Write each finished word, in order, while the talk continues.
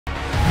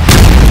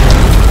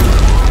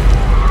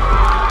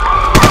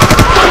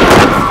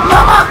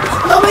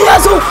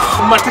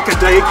ma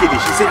takarda yake da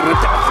shi sai in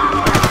ranta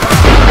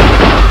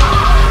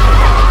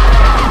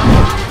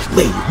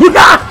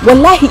Maimuna!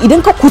 Wallahi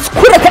idan ka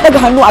kuskura ka daga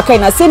hannu a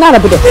kaina sai na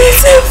rabu da kai.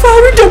 Sai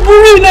faru da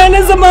burina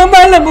na zama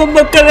malamin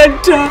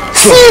makaranta.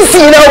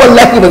 Sisi na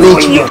wallahi ba zai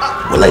ci.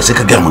 Wallahi sai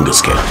ka ga mun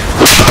gaskiya.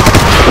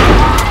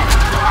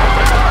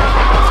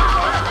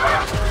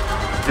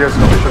 Yes,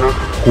 Commissioner.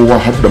 Kowa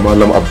har da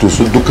Malam Abdul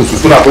su dukkan su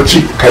suna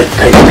bacci. Kai.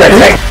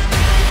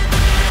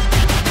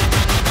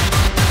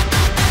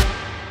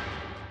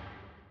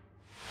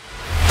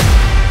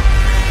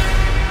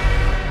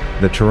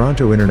 The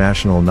Toronto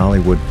International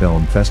Nollywood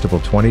Film Festival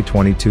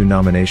 2022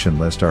 nomination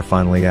list are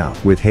finally out,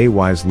 with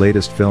Haywai's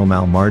latest film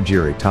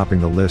ALMAJIRI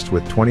topping the list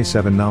with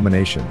 27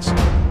 nominations.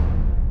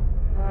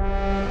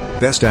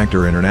 Best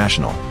Actor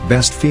International,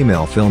 Best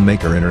Female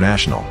Filmmaker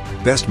International,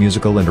 Best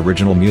Musical and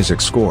Original Music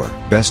Score,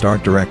 Best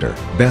Art Director,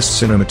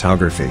 Best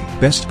Cinematography,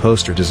 Best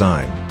Poster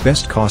Design,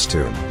 Best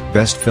Costume,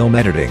 Best Film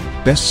Editing,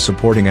 Best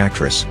Supporting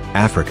Actress,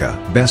 Africa,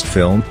 Best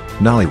Film,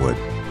 Nollywood,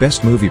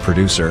 Best Movie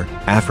Producer,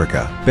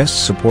 Africa,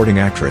 Best Supporting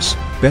Actress,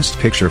 Best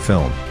Picture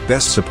Film,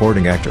 Best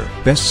Supporting Actor,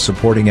 Best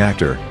Supporting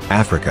Actor,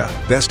 Africa,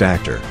 Best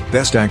Actor,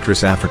 Best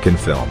Actress African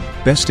Film,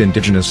 Best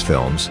Indigenous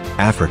Films,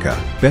 Africa,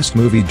 Best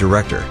Movie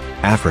Director,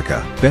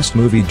 Africa, Best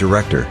Movie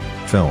Director,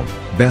 Film,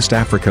 Best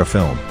Africa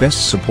Film,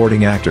 Best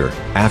Supporting Actor,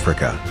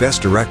 Africa,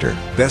 Best Director,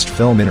 Best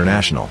Film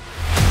International.